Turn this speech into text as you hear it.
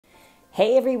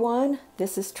Hey everyone,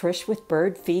 this is Trish with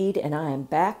ByrdFeed, and I am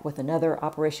back with another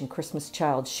Operation Christmas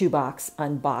Child shoebox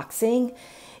unboxing.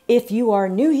 If you are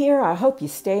new here, I hope you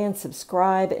stay and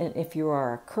subscribe, and if you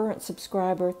are a current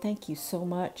subscriber, thank you so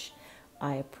much.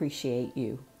 I appreciate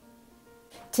you.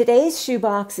 Today's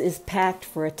shoebox is packed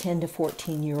for a 10 to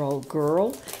 14-year-old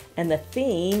girl, and the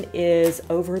theme is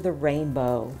Over the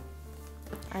Rainbow.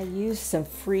 I used some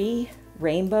free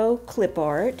rainbow clip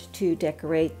art to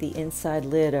decorate the inside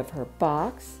lid of her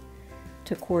box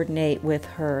to coordinate with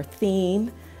her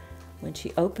theme. When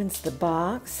she opens the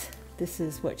box, this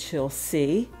is what she'll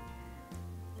see.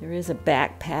 There is a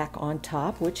backpack on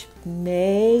top, which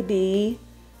may be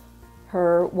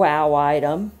her wow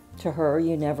item. To her,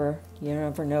 you never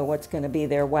know what's going to be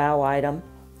their wow item.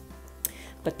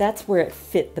 But that's where it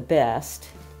fit the best.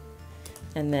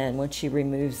 And then when she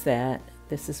removes that,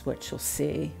 this is what she'll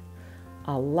see.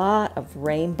 A lot of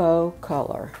rainbow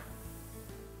color.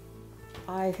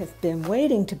 I have been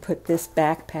waiting to put this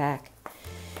backpack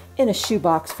in a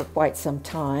shoebox for quite some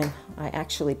time. I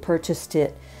actually purchased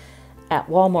it at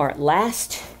Walmart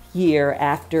last year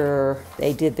after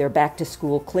they did their back to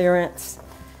school clearance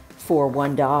for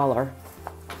 $1.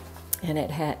 And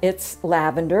it's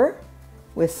lavender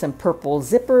with some purple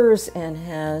zippers and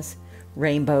has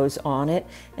rainbows on it.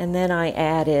 And then I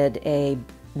added a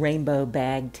rainbow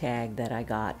bag tag that I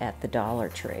got at the Dollar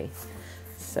Tree.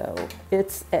 So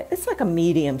it's like a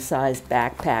medium-sized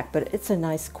backpack, but it's a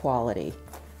nice quality.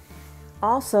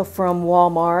 Also from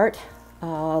Walmart,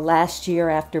 last year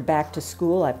after back to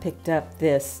school, I picked up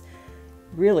this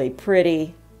really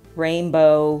pretty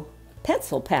rainbow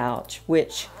pencil pouch,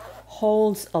 which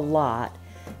holds a lot.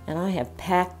 And I have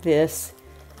packed this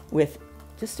with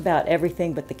just about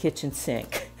everything but the kitchen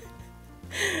sink,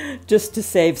 just to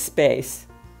save space.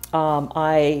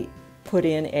 I put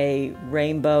in a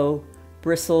rainbow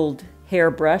bristled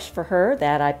hairbrush for her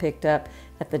that I picked up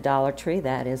at the Dollar Tree.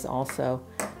 That is also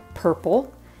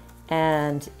purple.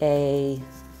 And a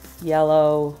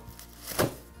yellow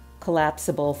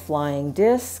collapsible flying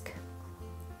disc.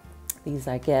 These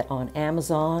I get on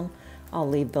Amazon. I'll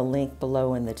leave the link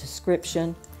below in the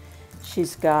description.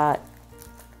 She's got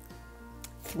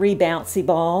 3 bouncy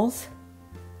balls.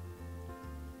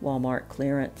 Walmart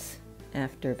clearance.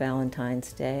 After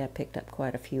Valentine's Day, I picked up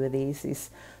quite a few of these. These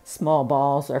small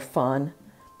balls are fun,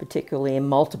 particularly in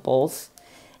multiples.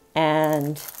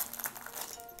 And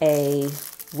a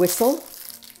whistle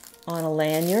on a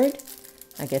lanyard.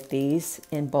 I get these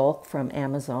in bulk from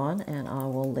Amazon, and I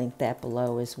will link that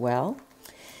below as well.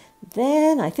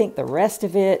 Then I think the rest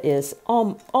of it is,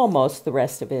 almost the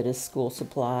rest of it is school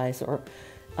supplies or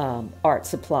art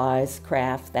supplies,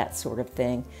 craft, that sort of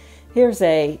thing. Here's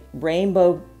a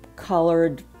rainbow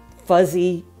colored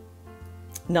fuzzy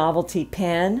novelty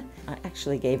pen. I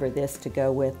actually gave her this to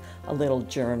go with a little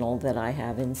journal that I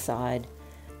have inside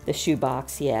the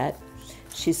shoebox yet.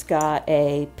 She's got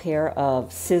a pair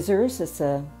of scissors. It's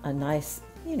a nice,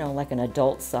 like an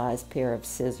adult size pair of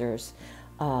scissors.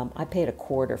 I paid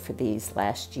 $1 for these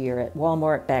last year at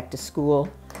Walmart back to school,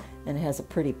 and it has a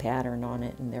pretty pattern on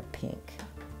it, and they're pink.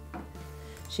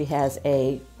 She has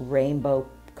a rainbow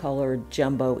colored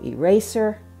jumbo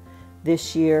eraser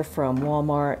this year from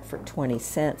Walmart for 20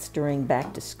 cents during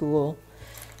back to school.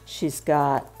 She's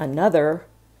got another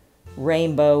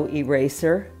rainbow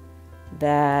eraser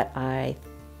that I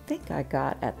think I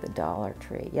got at the Dollar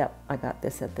Tree. Yep, I got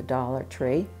this at the Dollar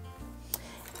Tree.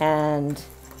 And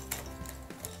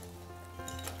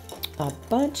a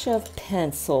bunch of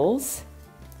pencils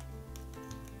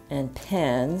and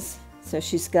pens. So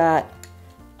she's got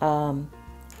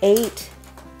 8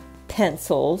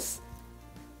 pencils,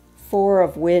 4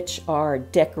 of which are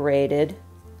decorated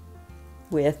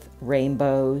with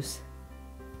rainbows,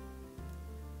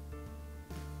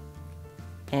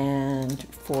 and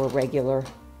 4 regular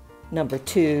number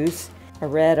 2s, a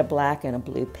red, a black, and a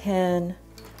blue pen,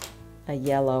 a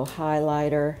yellow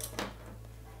highlighter,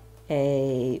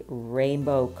 a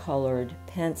rainbow colored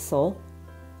pencil,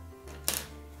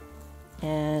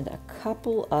 and a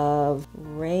couple of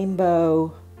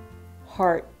rainbow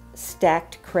heart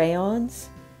stacked crayons,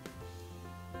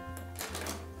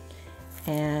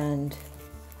 and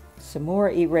some more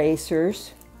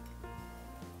erasers,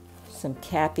 some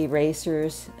cap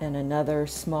erasers, and another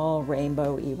small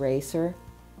rainbow eraser.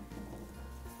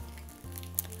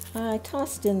 I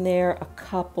tossed in there a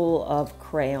couple of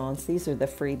crayons. These are the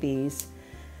freebies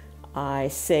I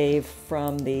save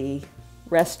from the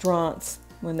restaurants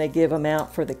when they give them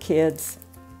out for the kids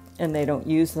and they don't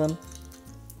use them.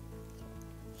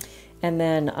 And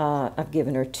then I've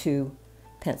given her 2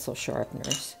 pencil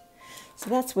sharpeners. So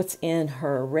that's what's in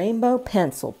her rainbow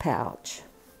pencil pouch.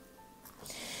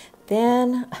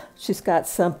 Then she's got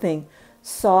something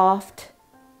soft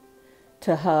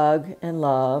to hug and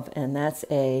love, and that's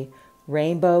a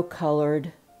rainbow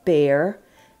colored bear.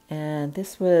 And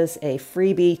this was a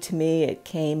freebie to me. It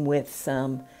came with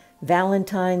some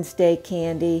Valentine's Day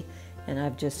candy, and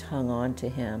I've just hung on to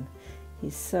him.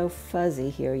 He's so fuzzy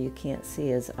here you can't see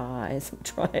his eyes. I'm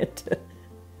trying to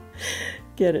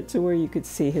get it to where you could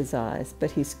see his eyes,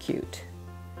 but he's cute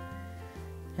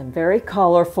and very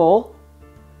colorful.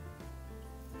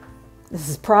 This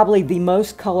is probably the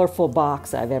most colorful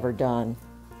box I've ever done.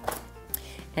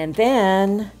 And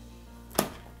then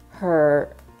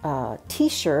her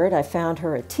t-shirt, I found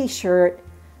her a t-shirt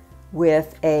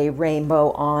with a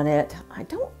rainbow on it. I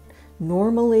don't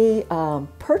normally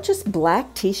purchase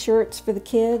black t-shirts for the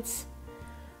kids,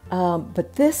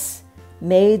 but this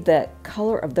made the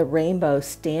color of the rainbow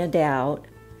stand out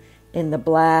in the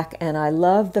black, and I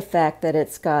love the fact that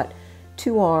it's got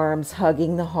two arms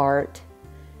hugging the heart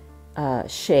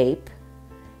shape.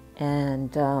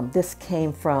 And this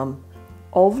came from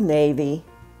Old Navy.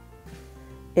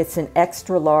 It's an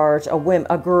extra large,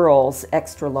 a girl's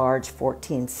extra large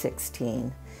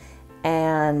 14-16.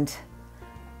 And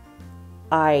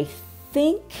I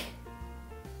think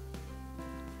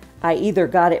I either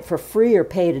got it for free or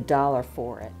paid $1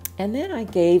 for it. And then I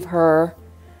gave her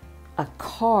a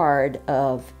card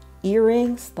of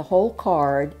earrings, the whole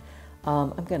card.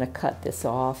 I'm going to cut this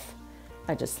off.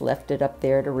 I just left it up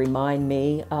there to remind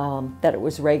me that it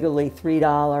was regularly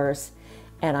 $3,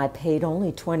 and I paid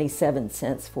only 27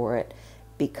 cents for it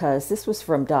because this was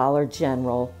from Dollar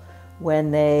General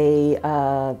when they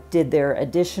did their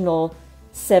additional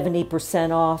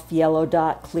 70% off yellow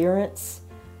dot clearance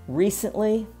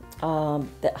recently.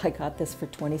 That I got this for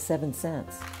 27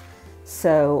 cents.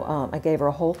 So I gave her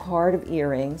a whole card of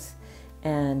earrings,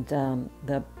 and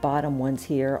the bottom ones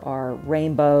here are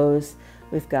rainbows.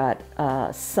 We've got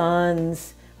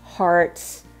suns,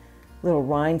 hearts, little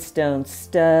rhinestone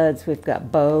studs. We've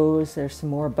got bows. There's some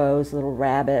more bows, little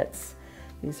rabbits.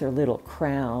 These are little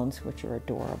crowns, which are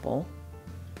adorable.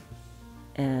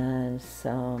 And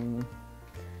some,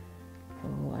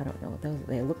 oh, I don't know,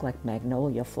 they look like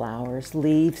magnolia flowers,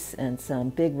 leaves, and some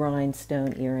big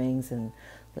rhinestone earrings and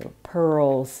little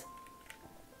pearls.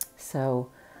 So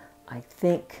I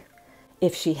think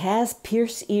if she has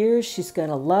pierced ears, she's going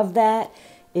to love that.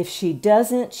 If she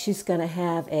doesn't, she's going to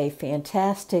have a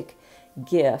fantastic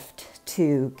gift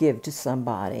to give to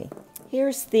somebody.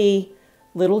 Here's the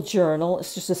little journal.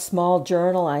 It's just a small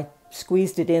journal. I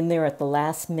squeezed it in there at the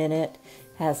last minute.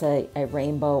 Has a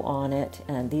rainbow on it,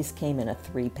 and these came in a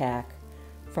 3-pack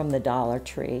from the Dollar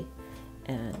Tree.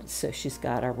 And so she's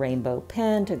got a rainbow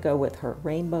pen to go with her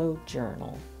rainbow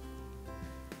journal.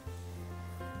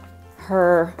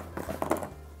 Her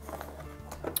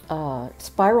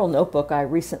spiral notebook I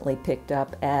recently picked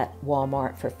up at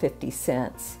Walmart for 50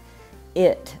 cents.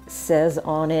 It says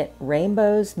on it,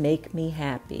 "Rainbows make me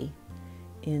happy,"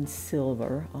 in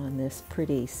silver on this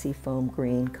pretty seafoam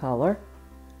green color.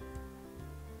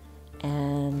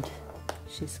 And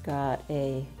she's got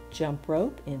a jump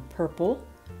rope in purple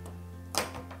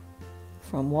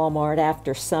from Walmart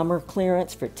after summer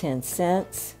clearance for 10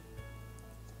 cents.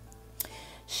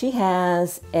 She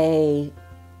has a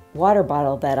water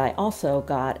bottle that I also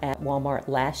got at Walmart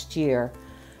last year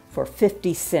for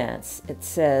 50 cents. It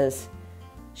says,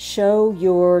 "Show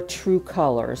your true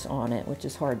colors" on it, which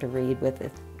is hard to read with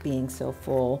it being so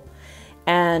full.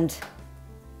 And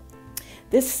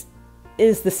this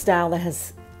is the style that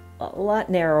has a lot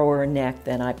narrower neck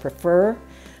than I prefer,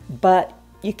 but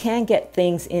you can get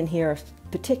things in here,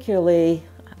 particularly,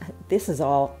 this is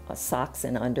all socks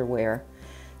and underwear.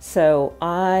 So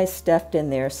I stuffed in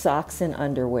there socks and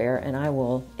underwear, and I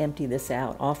will empty this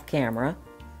out off camera.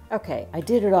 Okay, I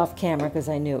did it off camera because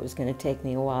I knew it was going to take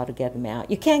me a while to get them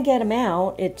out. You can get them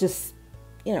out, it just,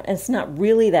 you know, it's not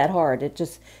really that hard. It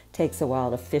just takes a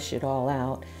while to fish it all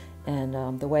out.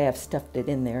 And the way I've stuffed it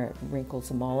in there, it wrinkles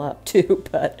them all up too.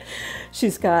 But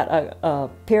she's got a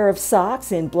pair of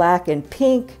socks in black and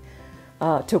pink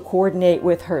to coordinate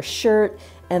with her shirt,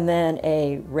 and then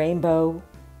a rainbow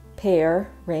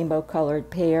colored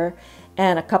pair,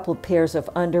 and a couple of pairs of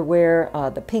underwear.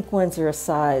 The pink ones are a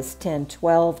size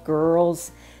 10-12 girls,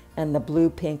 and the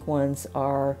blue pink ones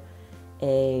are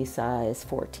a size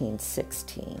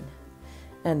 14-16.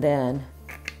 And then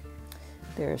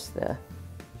there's the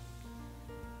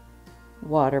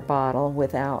water bottle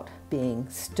without being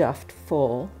stuffed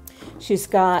full. She's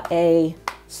got a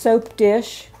soap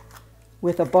dish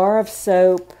with a bar of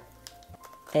soap,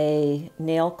 a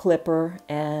nail clipper,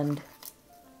 and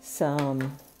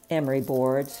some emery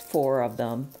boards, 4 of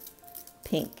them,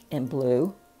 pink and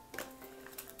blue.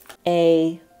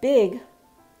 a big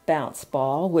bounce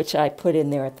ball, which I put in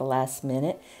there at the last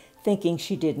minute, thinking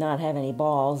she did not have any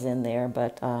balls in there,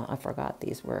 but I forgot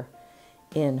these were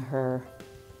in her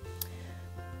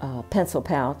pencil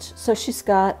pouch. So she's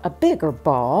got a bigger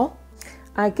ball.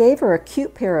 I gave her a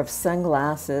cute pair of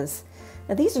sunglasses.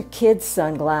 Now these are kids'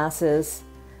 sunglasses,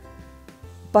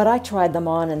 but I tried them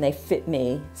on and they fit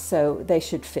me, so they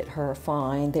should fit her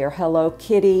fine. They're Hello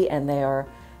Kitty and they are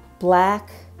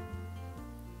black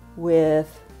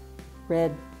with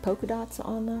red polka dots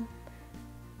on them.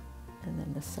 And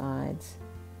then the sides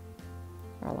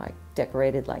are like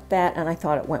decorated like that. And I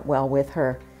thought it went well with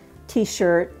her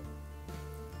t-shirt.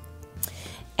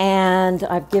 And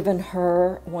I've given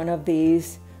her one of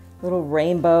these little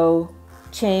rainbow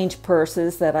change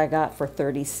purses that I got for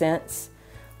 30 cents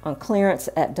on clearance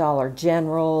at Dollar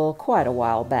General quite a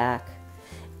while back.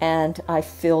 And I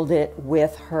filled it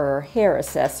with her hair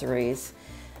accessories,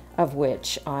 of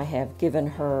which I have given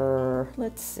her,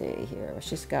 let's see here,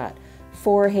 she's got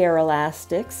 4 hair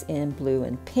elastics in blue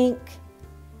and pink,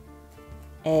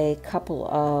 a couple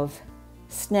of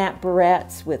snap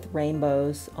barrettes with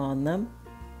rainbows on them,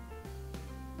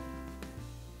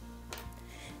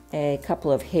 a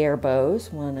couple of hair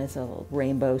bows. One is a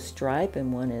rainbow stripe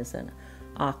and one is an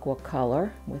aqua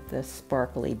color with a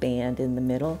sparkly band in the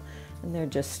middle, and they're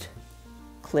just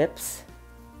clips.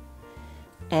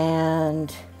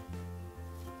 And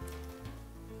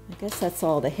I guess that's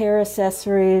all the hair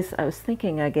accessories. I was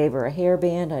thinking I gave her a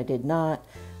hairband. I did not.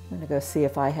 I'm going to go see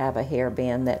if I have a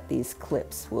hairband that these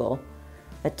clips will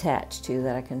attach to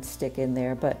that I can stick in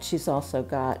there. But she's also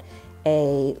got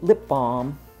a lip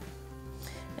balm,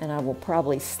 and I will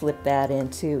probably slip that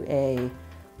into a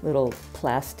little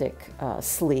plastic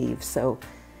sleeve, so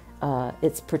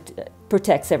it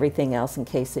protects everything else in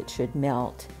case it should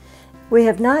melt. We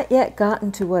have not yet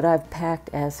gotten to what I've packed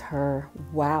as her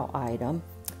wow item.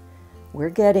 We're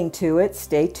getting to it,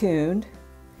 stay tuned.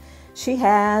 She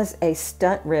has a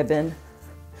stunt ribbon.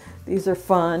 These are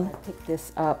fun. I picked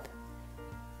this up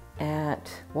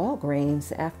at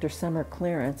Walgreens after summer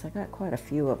clearance. I got quite a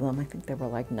few of them. I think they were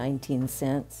like 19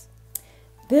 cents.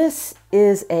 This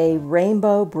is a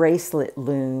rainbow bracelet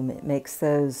loom. It makes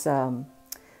those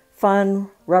fun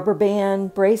rubber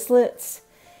band bracelets,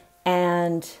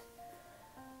 and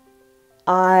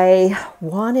I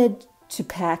wanted to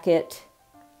pack it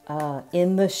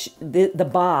in the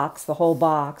box, the whole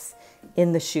box,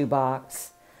 in the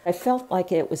shoebox. I felt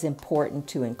like it was important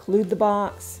to include the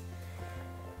box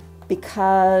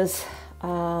because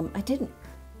I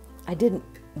didn't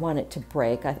want it to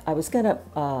break. I was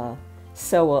gonna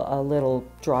sew a little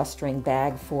drawstring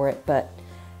bag for it, but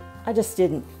I just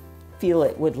didn't feel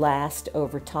it would last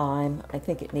over time. I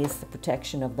think it needs the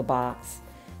protection of the box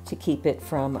to keep it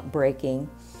from breaking.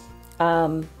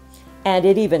 And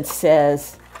it even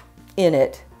says in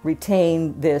it,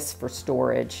 retain this for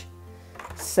storage.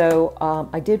 So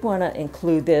I did want to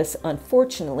include this.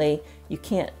 Unfortunately, you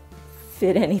can't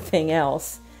fit anything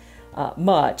else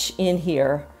much in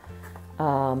here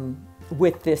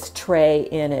with this tray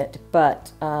in it,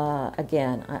 but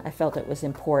again, I felt it was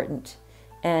important.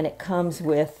 And it comes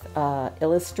with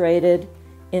illustrated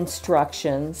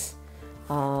instructions.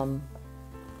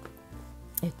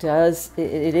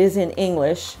 It is in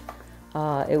English.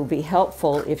 It would be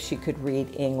helpful if she could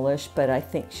read English, but I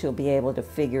think she'll be able to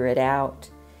figure it out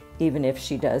even if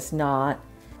she does not.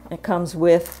 It comes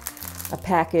with a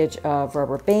package of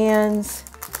rubber bands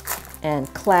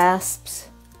and clasps,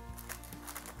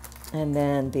 and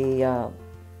then the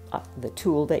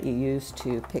tool that you use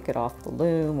to pick it off the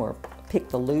loom or pick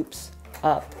the loops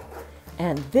up.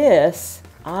 And this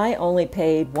I only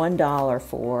paid $1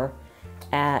 for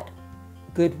at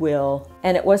Goodwill,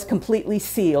 and it was completely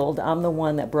sealed. I'm the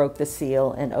one that broke the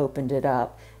seal and opened it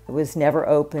up. It was never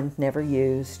opened, never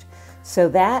used. So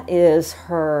that is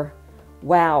her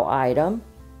wow item.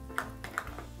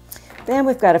 Then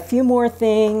we've got a few more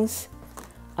things.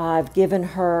 I've given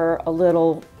her a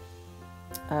little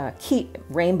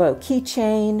rainbow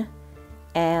keychain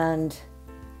and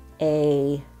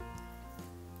it's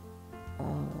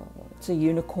a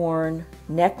unicorn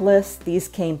necklace. These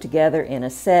came together in a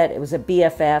set. It was a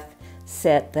BFF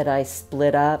set that I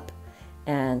split up,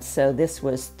 and so this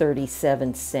was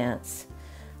 37 cents.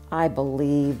 I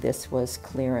believe this was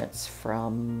clearance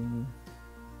from,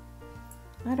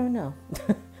 I don't know,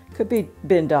 could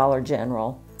been Dollar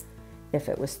General if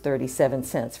it was 37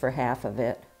 cents for half of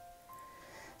it.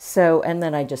 So, and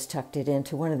then I just tucked it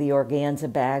into one of the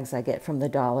organza bags I get from the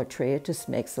Dollar Tree. It just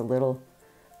makes a little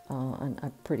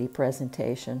a pretty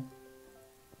presentation.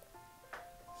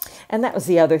 And that was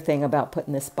the other thing about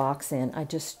putting this box in. I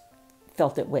just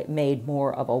felt it made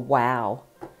more of a wow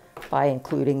by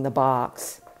including the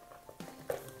box.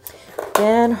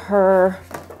 Then her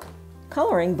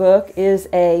coloring book is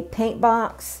a paint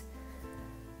box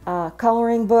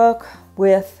coloring book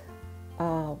with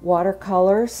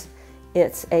watercolors.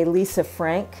 It's a Lisa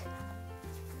Frank,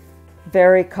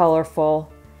 very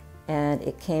colorful, and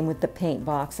it came with the paint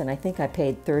box, and I think I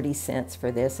paid 30 cents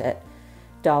for this at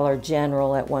Dollar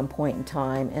General at one point in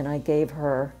time, and I gave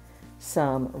her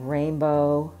some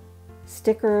rainbow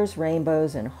stickers,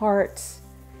 rainbows and hearts,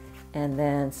 and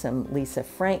then some Lisa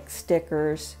Frank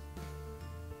stickers.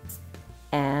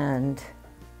 And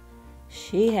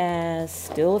she has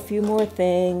still a few more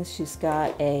things. She's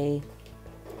got a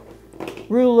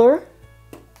ruler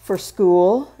for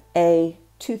school, a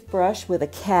toothbrush with a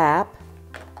cap,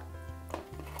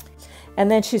 and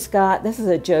then she's got, this is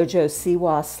a JoJo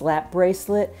Siwa slap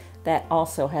bracelet that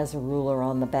also has a ruler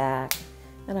on the back.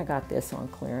 And I got this on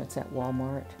clearance at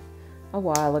Walmart a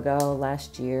while ago,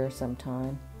 last year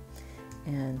sometime.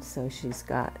 And so she's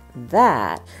got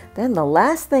that. Then the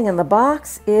last thing in the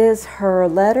box is her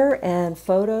letter and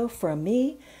photo from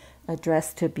me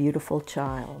addressed to beautiful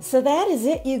child. So that is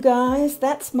it, you guys.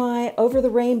 That's my Over the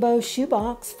Rainbow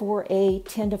shoebox for a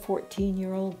 10 to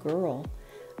 14-year-old girl.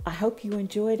 I hope you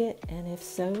enjoyed it, and if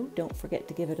so, don't forget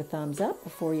to give it a thumbs up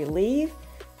before you leave.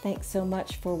 Thanks so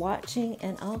much for watching,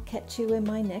 and I'll catch you in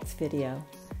my next video.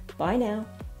 Bye now.